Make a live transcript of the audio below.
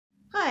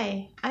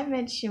Hi, I'm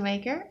Midge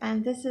Shoemaker,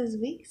 and this is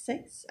week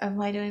 6 of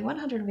my doing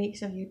 100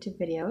 weeks of YouTube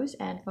videos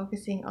and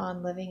focusing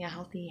on living a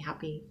healthy,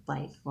 happy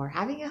life, or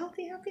having a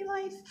healthy, happy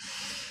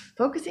life.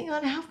 Focusing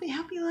on a healthy,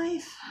 happy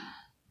life.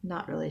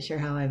 Not really sure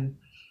how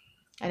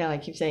I know I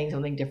keep saying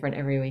something different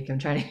every week. I'm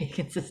trying to be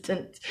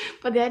consistent,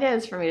 but the idea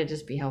is for me to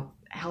just be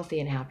healthy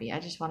and happy. I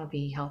just want to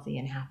be healthy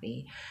and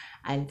happy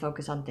and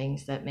focus on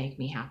things that make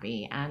me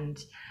happy. And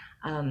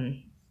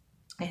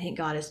I think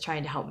God is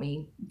trying to help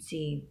me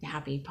see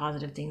happy,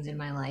 positive things in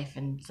my life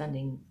and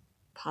sending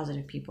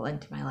positive people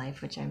into my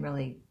life, which I'm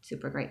really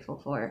super grateful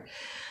for.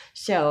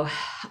 So,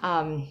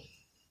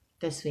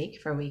 this week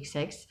for week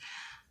 6,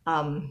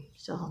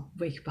 still a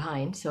week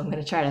behind, so I'm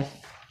going to try to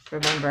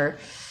remember.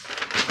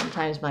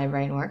 Sometimes my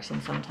brain works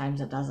and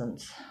sometimes it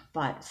doesn't.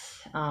 But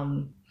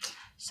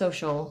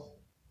social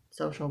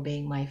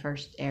being my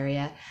first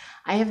area,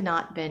 I have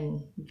not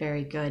been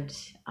very good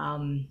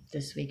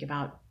this week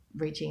about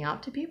reaching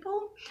out to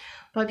people,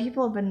 but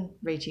people have been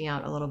reaching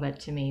out a little bit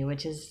to me,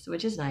 which is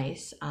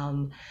nice.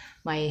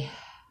 My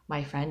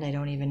friend, I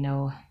don't even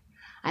know,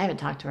 I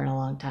haven't talked to her in a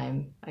long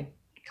time. I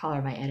call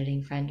her my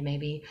editing friend,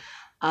 maybe.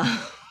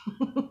 I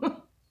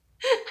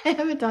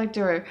haven't talked to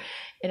her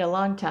in a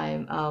long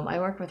time. I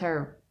work with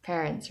her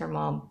parents, her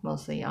mom,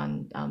 mostly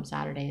on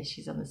Saturdays.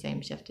 She's on the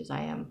same shift as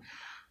I am.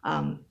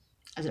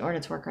 As an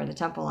ordinance worker at the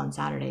temple on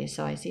Saturdays,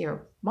 so I see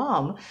her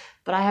mom,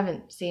 but I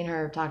haven't seen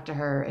her, talk to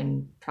her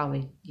in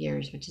probably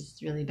years, which is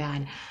really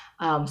bad.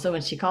 So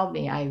when she called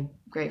me, I'm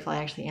grateful I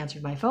actually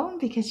answered my phone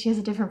because she has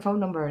a different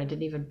phone number and it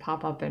didn't even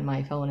pop up in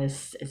my phone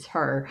as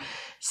her.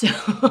 So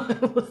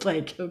I was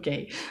like,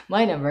 okay,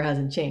 my number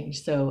hasn't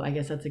changed, so I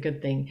guess that's a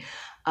good thing.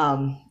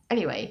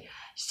 Anyway,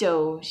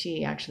 so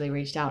she actually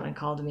reached out and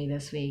called me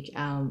this week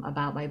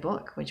about my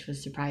book, which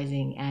was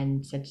surprising,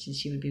 and said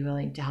she would be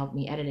willing to help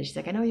me edit it. She's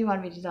like, I know you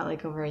wanted me to do that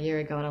like over a year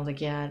ago. And I was like,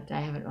 yeah, I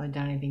haven't really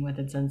done anything with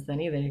it since then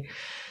either.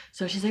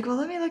 So she's like, well,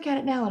 let me look at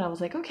it now. And I was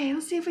like, okay,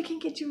 let's see if we can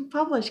get you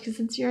published, because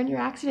since you're in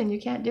your accident,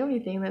 you can't do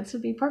anything. This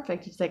would be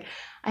perfect. She's like,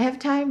 I have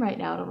time right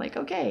now. And I'm like,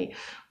 okay,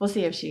 we'll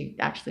see if she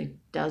actually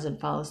does and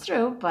follows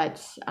through.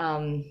 But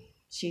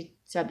she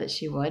said that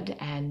she would,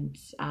 and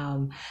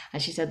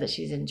she said that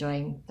she's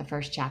enjoying the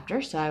first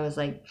chapter. So I was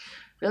like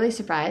really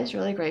surprised,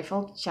 really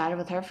grateful. Chatted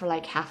with her for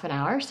like half an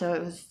hour, so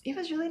it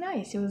was really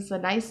nice. It was a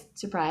nice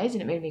surprise,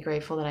 and it made me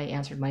grateful that I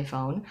answered my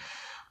phone.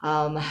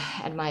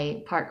 And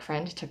my park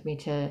friend took me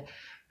to a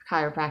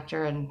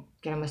chiropractor and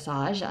get a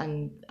massage,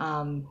 and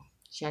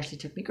she actually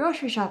took me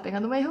grocery shopping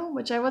on the way home,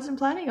 which I wasn't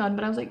planning on,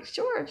 but I was like,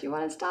 sure, if you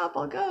want to stop,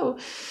 I'll go.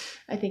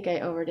 I think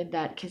I overdid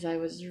that because I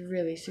was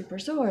really super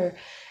sore.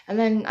 And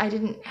then I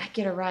didn't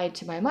get a ride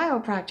to my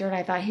chiropractor, and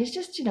I thought he's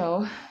just,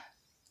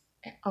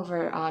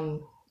 over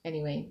on,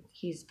 anyway,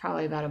 he's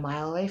probably about a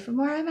mile away from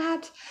where I'm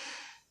at.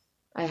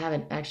 I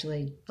haven't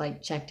actually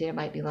checked it. It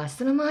might be less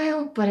than a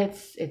mile, but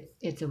it's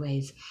a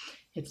ways.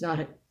 It's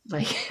not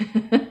like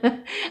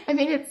I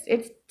mean,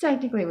 it's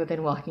technically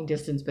within walking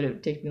distance, but it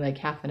would take me like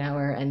half an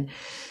hour, and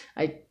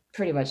I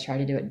pretty much tried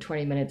to do it in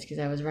 20 minutes because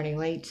I was running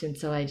late, and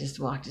so I just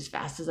walked as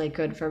fast as I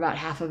could for about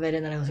half of it,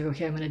 and then I was like,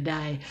 okay, I'm gonna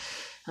die.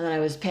 And then I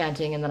was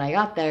panting, and then I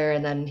got there,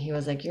 and then he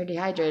was like, you're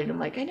dehydrated. I'm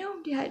like, I know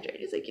I'm dehydrated.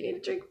 He's like, you need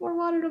to drink more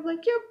water. And I'm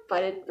like, yep, I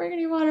didn't bring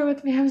any water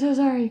with me. I'm so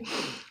sorry.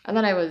 And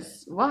then I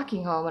was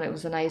walking home, and it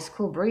was a nice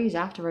cool breeze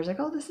afterwards. Like,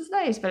 oh, this is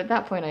nice. But at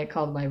that point, I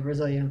called my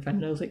Brazilian friend,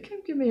 and I was like,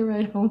 come give me a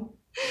ride home.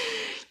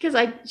 Because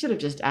I should have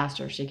just asked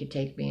her if she could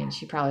take me, and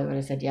she probably would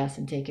have said yes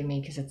and taken me,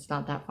 because it's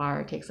not that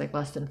far. It takes like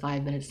less than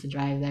 5 minutes to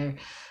drive there,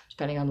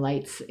 depending on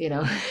lights,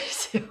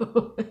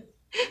 so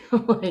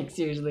likes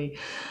usually.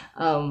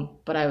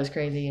 But I was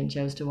crazy and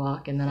chose to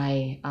walk, and then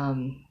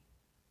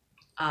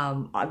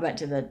I went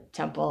to the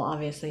temple,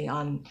 obviously,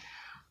 on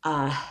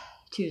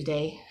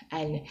Tuesday,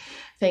 and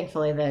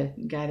thankfully the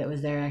guy that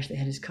was there actually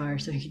had his car,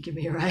 so he could give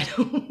me a ride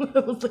home.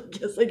 I was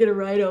like, yes, I get a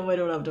ride home, I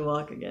don't have to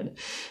walk again.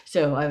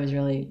 So I was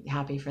really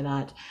happy for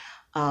that.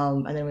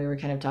 And then we were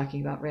kind of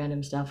talking about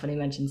random stuff, and he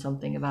mentioned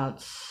something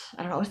about,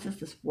 I don't know, what's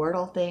this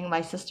Wordle thing.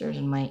 My sisters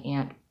and my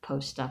aunt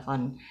post stuff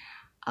on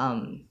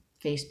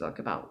Facebook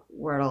about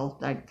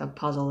Wordle, like the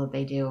puzzle that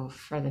they do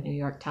for the New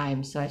York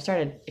Times. So I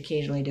started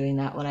occasionally doing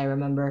that when I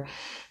remember.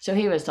 So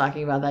he was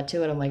talking about that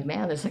too, and I'm like,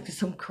 man, there's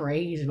some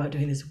craze about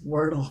doing this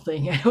Wordle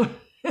thing.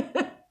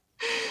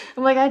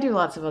 I'm like, I do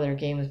lots of other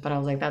games, but I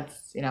was like,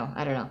 that's,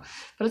 I don't know.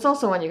 But it's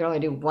also one you can only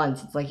do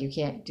once. It's like you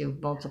can't do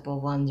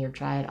multiple ones or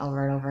try it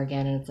over and over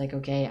again. And it's like,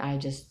 okay, I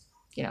just,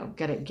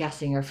 good at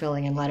guessing or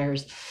filling in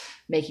letters,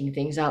 making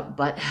things up,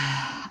 but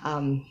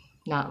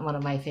not one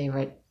of my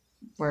favorite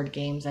word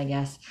games, I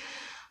guess.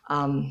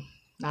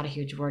 Not a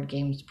huge word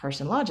games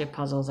person. Logic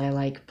puzzles I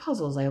like,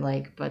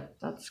 but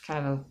that's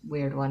kind of a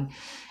weird one.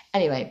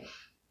 Anyway,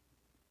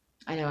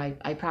 I know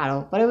I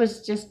prattle, but it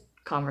was just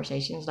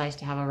conversation. It's nice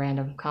to have a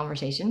random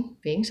conversation,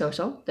 being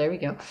social. There we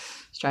go.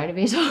 Just trying to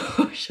be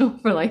social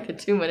for like the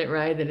 2-minute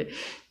ride that it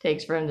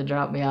takes for him to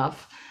drop me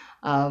off,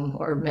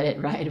 or minute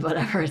ride,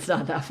 whatever. It's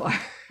not that far.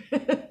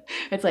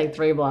 It's like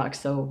 3 blocks,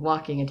 so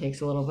walking it takes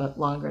a little bit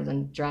longer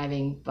than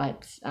driving,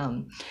 but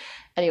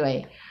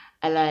anyway,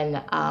 And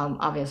then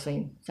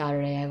obviously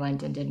Saturday I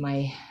went and did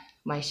my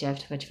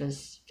shift, which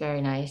was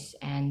very nice,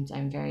 and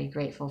I'm very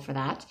grateful for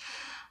that.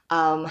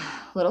 A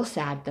little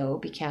sad though,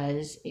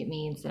 because it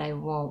means that I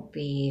won't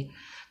be,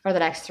 for the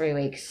next 3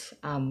 weeks,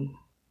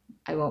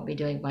 I won't be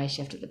doing my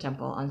shift at the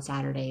temple on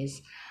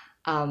Saturdays,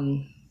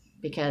 um,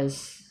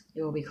 because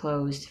it will be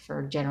closed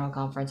for general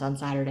conference on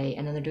Saturday,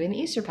 and then they're doing the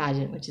Easter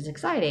pageant, which is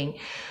exciting,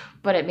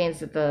 but it means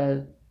that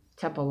the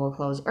temple will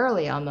close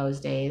early on those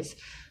days.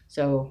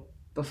 So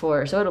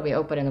it'll be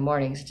open in the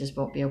mornings, it just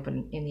won't be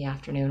open in the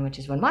afternoon, which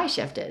is when my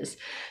shift is.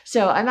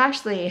 So I'm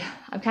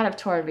kind of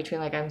torn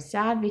between, like, I'm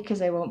sad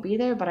because I won't be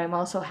there, but I'm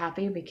also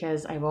happy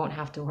because I won't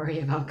have to worry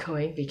about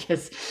going,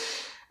 because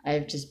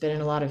I've just been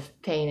in a lot of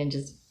pain and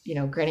just,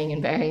 grinning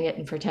and bearing it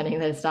and pretending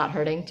that it's not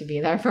hurting to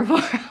be there for 4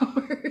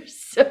 hours.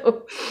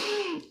 So,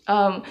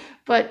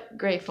 but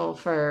grateful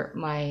for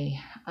my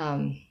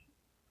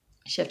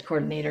shift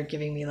coordinator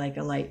giving me like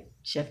a light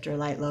shift or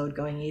light load,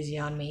 going easy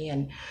on me,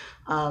 and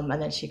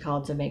then she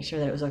called to make sure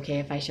that it was okay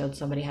if I showed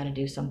somebody how to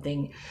do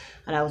something,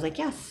 and I was like,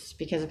 yes,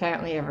 because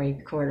apparently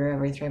every quarter,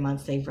 every 3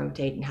 months, they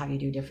rotate and have you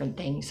do different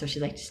things. So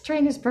she's like, just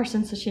train this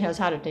person so she knows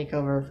how to take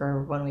over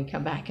for when we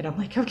come back. And I'm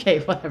like, okay,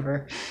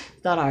 whatever,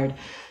 it's not hard.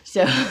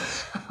 So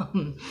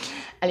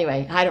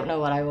anyway, I don't know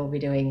what I will be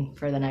doing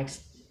for the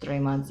next 3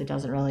 months. It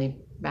doesn't really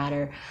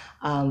matter.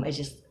 I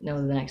just know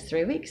the next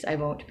 3 weeks I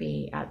won't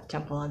be at the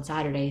temple on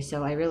Saturday,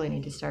 so I really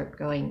need to start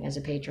going as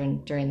a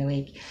patron during the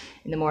week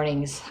in the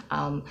mornings.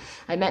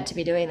 I meant to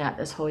be doing that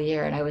this whole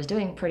year, and I was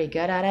doing pretty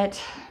good at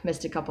it.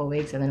 Missed a couple of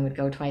weeks and then would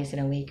go twice in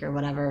a week or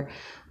whatever,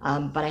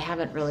 but I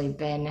haven't really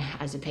been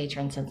as a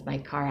patron since my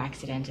car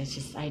accident. It's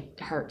just, I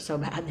hurt so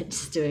bad that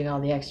just doing all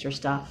the extra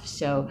stuff.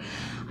 So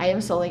I am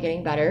slowly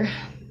getting better.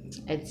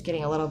 It's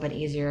getting a little bit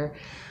easier.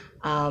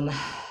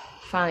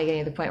 Finally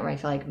getting to the point where I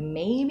feel like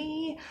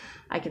maybe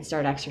I can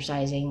start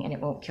exercising and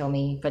it won't kill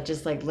me, but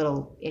just like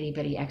little itty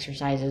bitty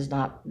exercises,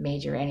 not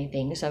major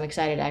anything. So I'm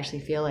excited to actually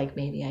feel like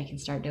maybe I can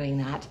start doing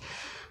that.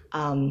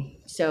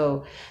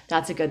 So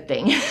that's a good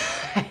thing,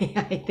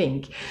 I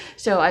think.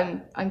 So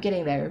I'm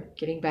getting there,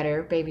 getting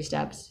better, baby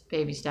steps,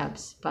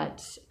 but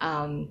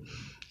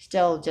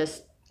still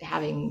just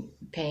having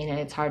pain, and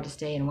it's hard to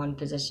stay in one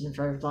position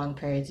for long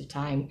periods of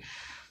time.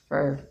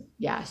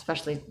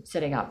 Especially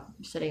sitting up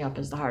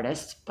is the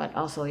hardest, but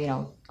also,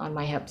 on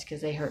my hips,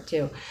 because they hurt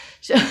too.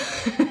 So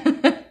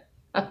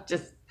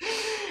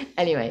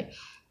anyway,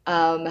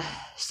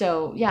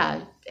 so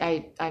yeah,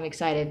 I'm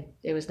excited.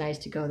 It was nice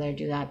to go there,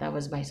 do that. That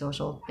was my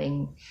social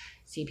thing,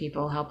 see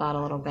people, help out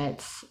a little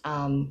bit.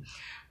 And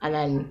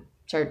then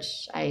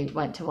church, I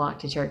went to walk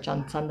to church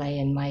on Sunday,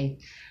 and my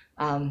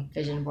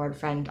vision board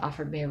friend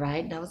offered me a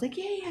ride, and I was like,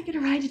 yay, I get a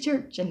ride to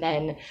church. And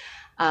then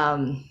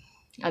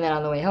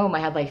on the way home, I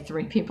had like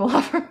 3 people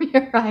offer me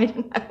a ride,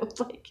 and I was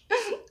like,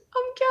 I'm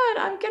good,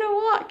 I'm gonna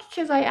walk,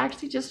 because I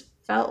actually just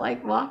felt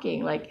like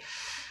walking. Like,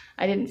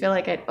 I didn't feel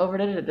like I'd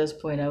overdone it at this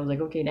point. I was like,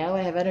 okay, now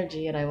I have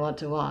energy and I want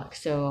to walk.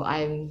 So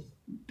I'm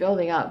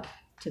building up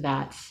to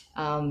that.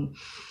 A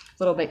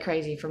little bit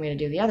crazy for me to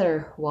do the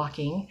other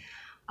walking,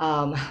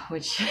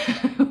 which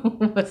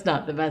was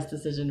not the best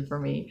decision for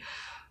me.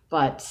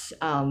 But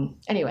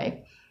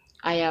anyway,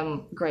 I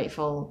am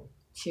grateful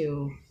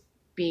to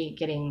be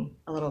getting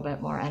a little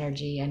bit more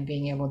energy and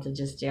being able to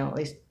just, at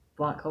least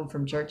walk home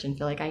from church and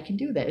feel like I can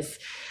do this.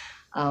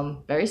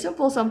 Very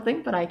simple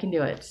something, but I can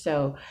do it.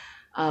 So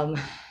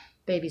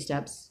baby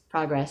steps,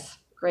 progress,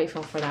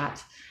 grateful for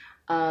that.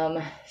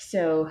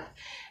 So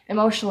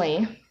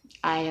emotionally,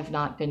 I have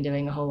not been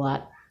doing a whole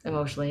lot.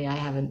 Emotionally, I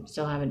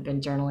still haven't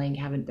been journaling,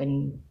 haven't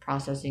been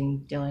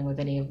processing, dealing with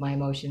any of my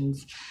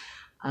emotions,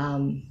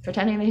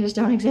 pretending they just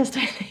don't exist,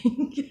 I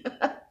think.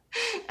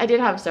 I did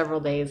have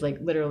several days, like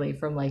literally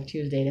from like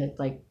Tuesday to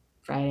like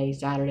Friday,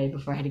 Saturday,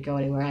 before I had to go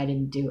anywhere. I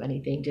didn't do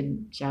anything,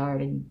 didn't shower,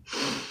 didn't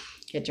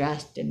get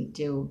dressed, didn't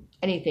do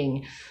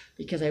anything,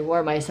 because I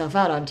wore myself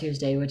out on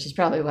Tuesday, which is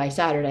probably why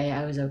Saturday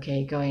I was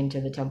okay going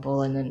to the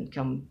temple, and then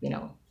come,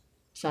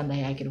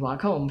 Sunday I could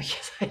walk home,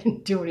 because I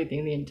didn't do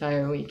anything the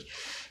entire week.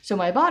 So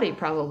my body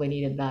probably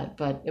needed that,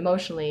 but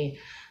emotionally,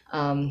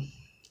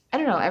 I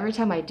don't know, every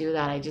time I do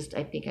that, I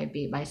think I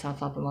beat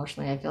myself up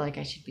emotionally. I feel like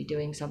I should be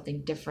doing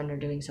something different or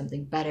doing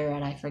something better,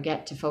 and I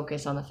forget to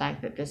focus on the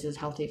fact that this is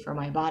healthy for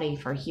my body,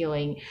 for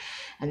healing,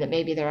 and that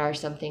maybe there are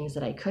some things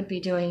that I could be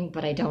doing,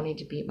 but I don't need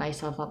to beat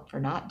myself up for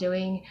not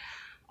doing.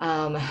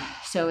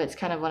 So it's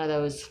kind of one of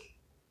those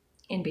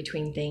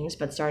in-between things,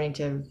 but starting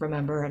to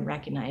remember and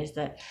recognize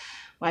that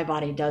my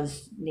body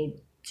does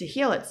need to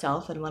heal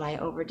itself, and when I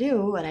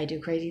overdo and I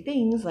do crazy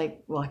things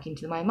like walking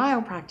to my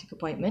chiropractic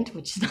appointment,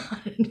 which is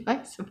not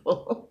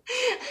advisable,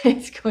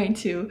 it's going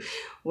to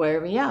wear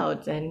me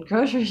out, and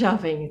grocery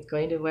shopping is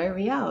going to wear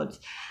me out.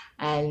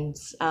 And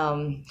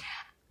and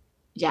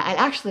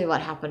actually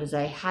what happened is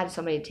I had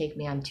somebody take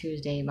me on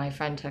Tuesday. My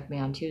friend took me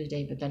on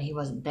Tuesday, but then he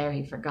wasn't there,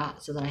 he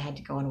forgot, so then I had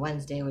to go on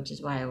Wednesday, which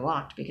is why I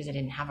walked, because I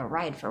didn't have a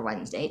ride for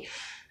Wednesday.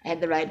 I had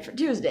the ride for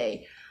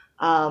Tuesday.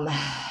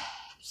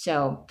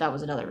 So that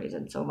was another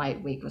reason. So my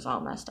week was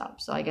all messed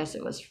up. So I guess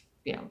it was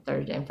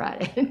Thursday and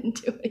Friday. I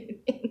didn't do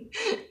anything.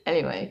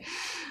 Anyway,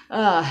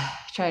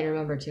 trying to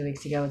remember 2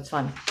 weeks ago. It's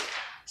fun.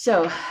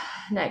 So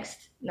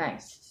next,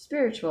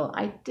 spiritual.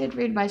 I did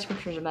read my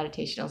scriptures and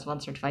meditationals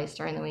once or twice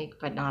during the week,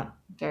 but not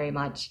very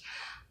much.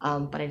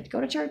 But I did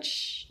go to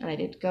church, and I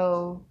did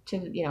go to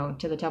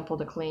the temple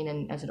to clean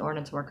and as an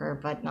ordinance worker,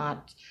 but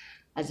not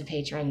as a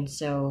patron.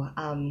 So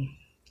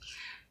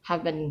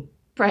have been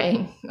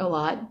praying a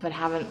lot, but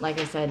haven't, like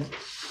I said,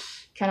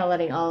 kind of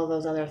letting all of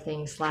those other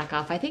things slack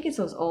off. I think it's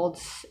those old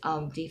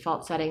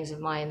default settings of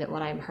mine that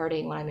when I'm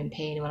hurting, when I'm in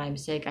pain, when I'm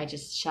sick, I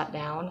just shut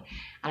down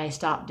and I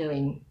stop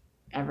doing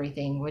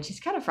everything, which is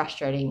kind of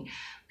frustrating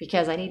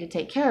because I need to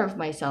take care of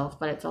myself,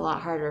 but it's a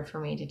lot harder for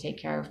me to take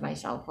care of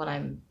myself when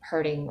I'm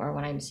hurting or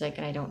when I'm sick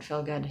and I don't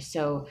feel good.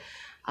 So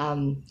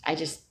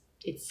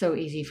it's so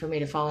easy for me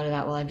to fall into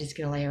that. Well, I'm just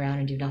going to lay around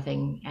and do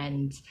nothing.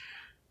 And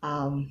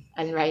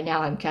right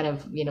now I'm kind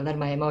of, then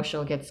my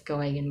emotional gets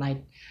going and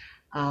my,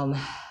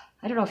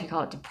 I don't know if you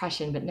call it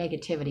depression, but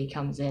negativity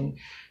comes in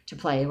to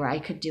play where I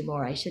could do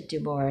more, I should do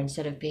more,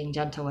 instead of being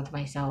gentle with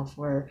myself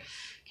or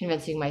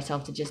convincing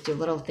myself to just do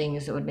little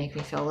things that would make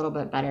me feel a little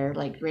bit better,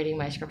 like reading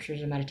my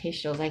scriptures and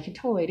meditationals. I can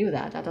totally do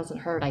that. That doesn't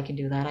hurt. I can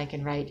do that. I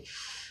can write,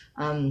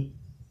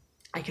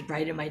 I could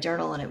write in my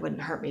journal and it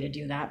wouldn't hurt me to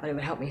do that, but it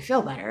would help me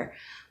feel better.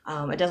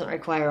 It doesn't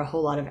require a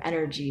whole lot of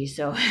energy.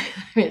 So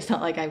it's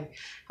not like I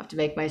have to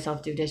make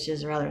myself do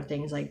dishes or other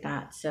things like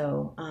that.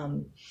 So,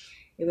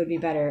 it would be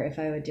better if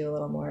I would do a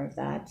little more of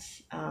that.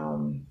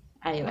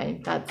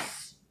 Anyway,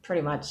 that's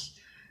pretty much,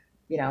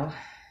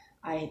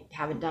 I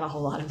haven't done a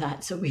whole lot of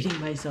that, so beating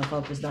myself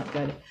up is not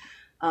good.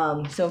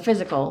 So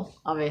physical,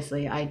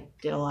 obviously, I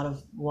did a lot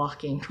of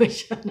walking,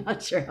 which I'm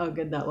not sure how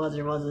good that was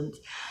or wasn't.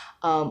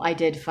 I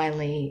did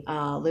finally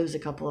lose a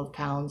couple of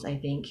pounds, I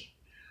think.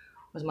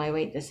 Was my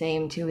weight the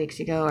same 2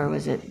 weeks ago, or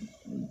was it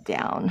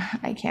down?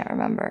 I can't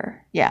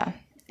remember. Yeah,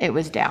 it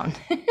was down.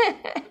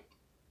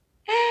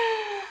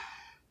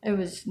 It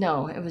was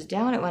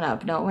down, it went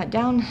up. No, it went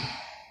down.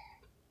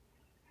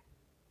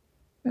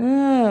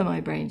 My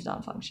brain's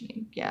not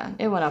functioning. Yeah,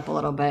 it went up a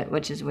little bit,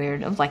 which is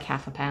weird. It was like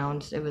half a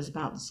pound. It was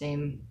about the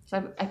same.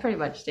 So I pretty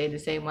much stayed the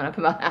same, went up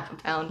about half a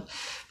pound,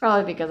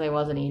 probably because I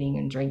wasn't eating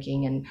and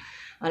drinking.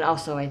 And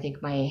also I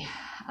think my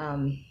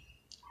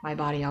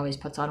body always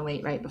puts on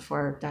weight right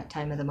before that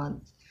time of the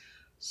month.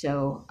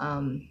 So,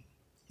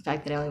 the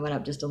fact that I only went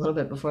up just a little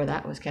bit before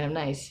that was kind of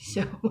nice.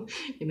 So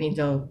it means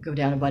I'll go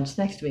down a bunch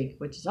next week,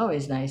 which is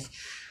always nice.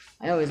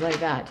 I always like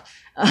that.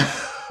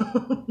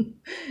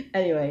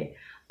 Anyway,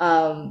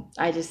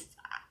 I've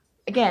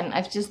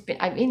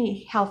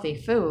eating healthy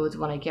foods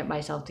when I get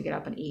myself to get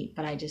up and eat,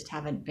 but I just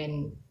haven't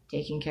been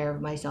taking care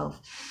of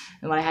myself.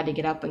 And when I had to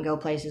get up and go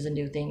places and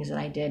do things, and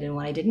I did, and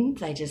when I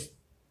didn't, I just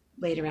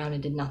laid around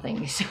and did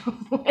nothing. So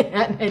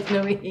it's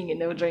no eating and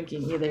no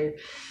drinking either.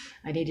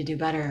 I need to do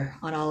better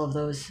on all of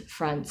those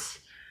fronts.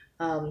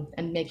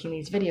 And making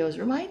these videos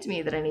reminds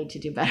me that I need to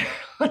do better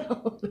on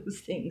all of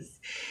those things.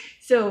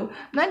 So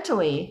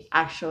mentally,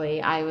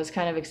 actually, I was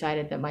kind of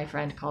excited that my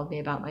friend called me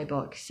about my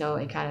book. So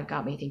it kind of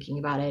got me thinking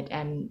about it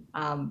and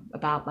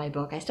about my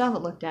book. I still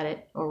haven't looked at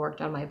it or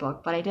worked on my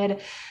book, but I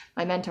did.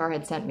 My mentor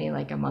had sent me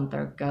like a month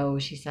ago.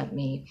 She sent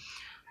me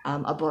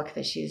a book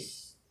that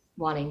she's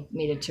wanting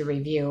me to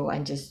review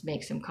and just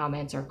make some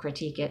comments or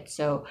critique it.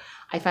 So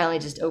I finally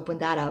just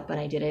opened that up and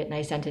I did it and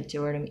I sent it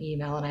to her in an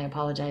email and I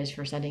apologized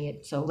for sending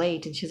it so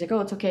late. And she's like,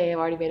 oh, it's okay. I've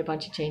already made a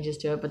bunch of changes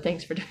to it, but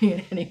thanks for doing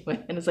it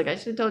anyway. And it's like, I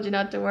should have told you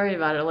not to worry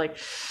about it. I'm like,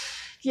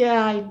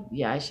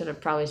 I should have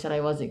probably said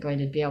I wasn't going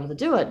to be able to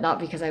do it. Not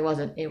because I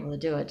wasn't able to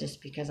do it,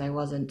 just because I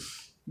wasn't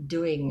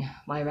doing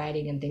my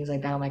writing and things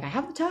like that. I'm like, I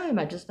have the time,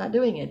 I'm just not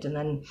doing it. And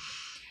then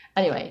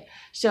anyway,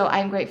 so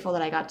I'm grateful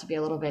that I got to be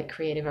a little bit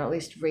creative, or at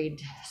least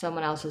read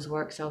someone else's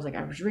work. So I was like,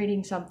 I was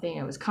reading something,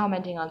 I was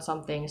commenting on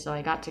something. So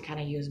I got to kind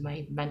of use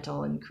my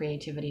mental and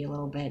creativity a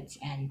little bit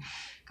and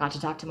got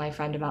to talk to my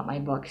friend about my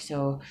book.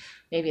 So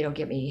maybe it'll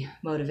get me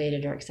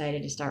motivated or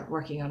excited to start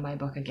working on my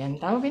book again.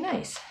 That would be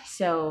nice.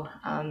 So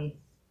I'm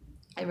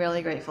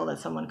really grateful that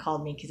someone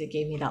called me because it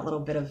gave me that little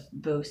bit of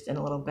boost and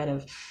a little bit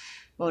of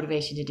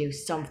motivation to do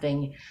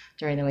something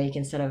during the week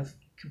instead of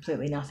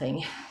completely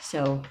nothing.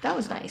 So that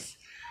was nice.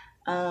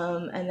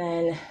 And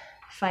then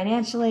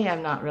financially,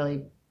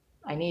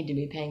 I need to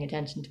be paying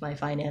attention to my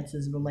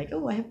finances. I'm like,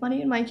 oh, I have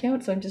money in my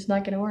account, so I'm just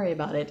not going to worry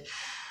about it.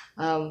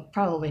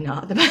 Probably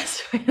not the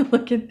best way to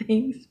look at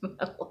things,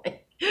 but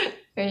like,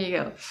 there you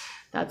go.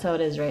 That's how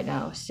it is right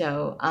now.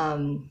 So,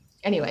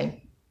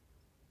 anyway,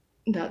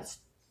 that's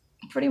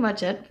pretty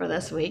much it for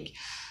this week.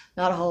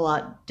 Not a whole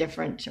lot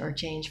different or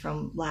change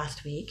from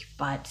last week,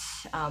 but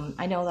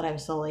I know that I'm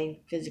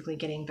slowly physically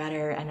getting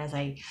better, and as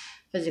I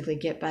physically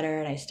get better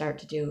and I start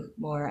to do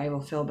more, I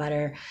will feel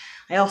better.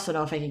 I also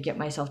know if I can get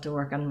myself to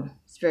work on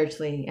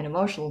spiritually and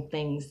emotional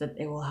things, that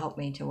it will help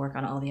me to work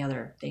on all the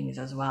other things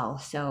as well.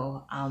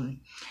 So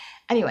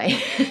anyway,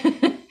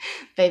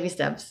 baby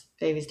steps.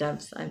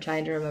 I'm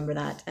trying to remember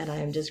that, and I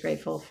am just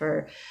grateful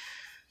for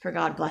for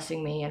God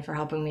blessing me and for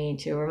helping me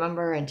to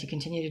remember and to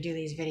continue to do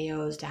these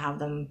videos, to have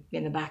them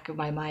in the back of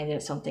my mind that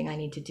it's something I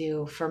need to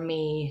do for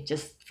me,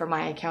 just for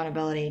my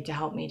accountability, to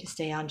help me to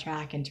stay on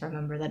track and to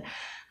remember that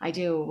I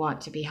do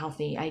want to be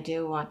healthy. I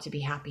do want to be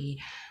happy.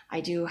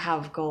 I do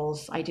have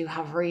goals. I do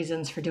have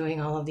reasons for doing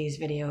all of these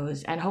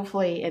videos. And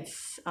hopefully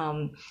it's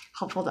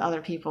helpful to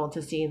other people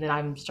to see that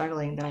I'm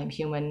struggling, that I'm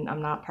human.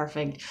 I'm not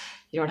perfect.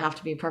 You don't have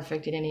to be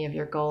perfect in any of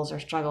your goals or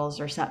struggles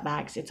or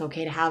setbacks. It's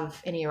okay to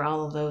have any or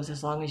all of those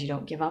as long as you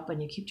don't give up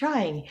and you keep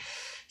trying.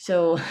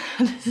 So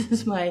this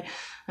is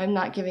I'm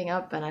not giving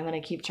up, and I'm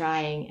going to keep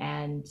trying.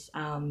 And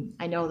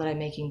I know that I'm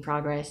making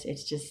progress.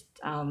 It's just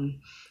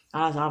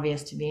not as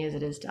obvious to me as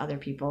it is to other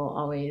people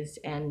always.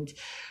 And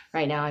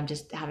right now I'm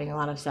just having a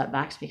lot of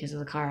setbacks because of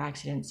the car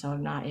accident. So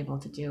I'm not able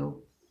to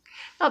do,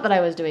 not that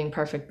I was doing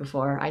perfect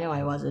before. I know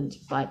I wasn't,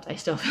 but I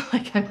still feel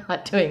like I'm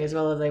not doing as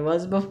well as I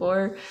was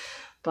before.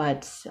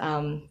 But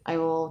I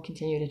will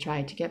continue to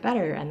try to get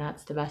better, and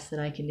that's the best that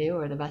I can do,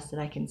 or the best that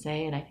I can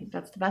say, and I think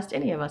that's the best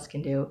any of us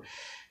can do.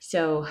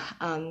 So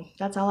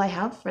that's all I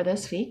have for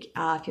this week.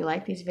 If you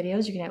like these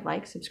videos, you can hit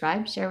like,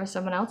 subscribe, share with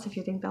someone else if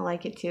you think they'll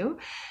like it too.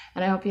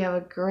 And I hope you have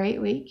a great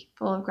week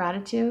full of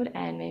gratitude,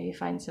 and maybe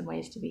find some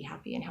ways to be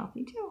happy and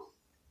healthy too.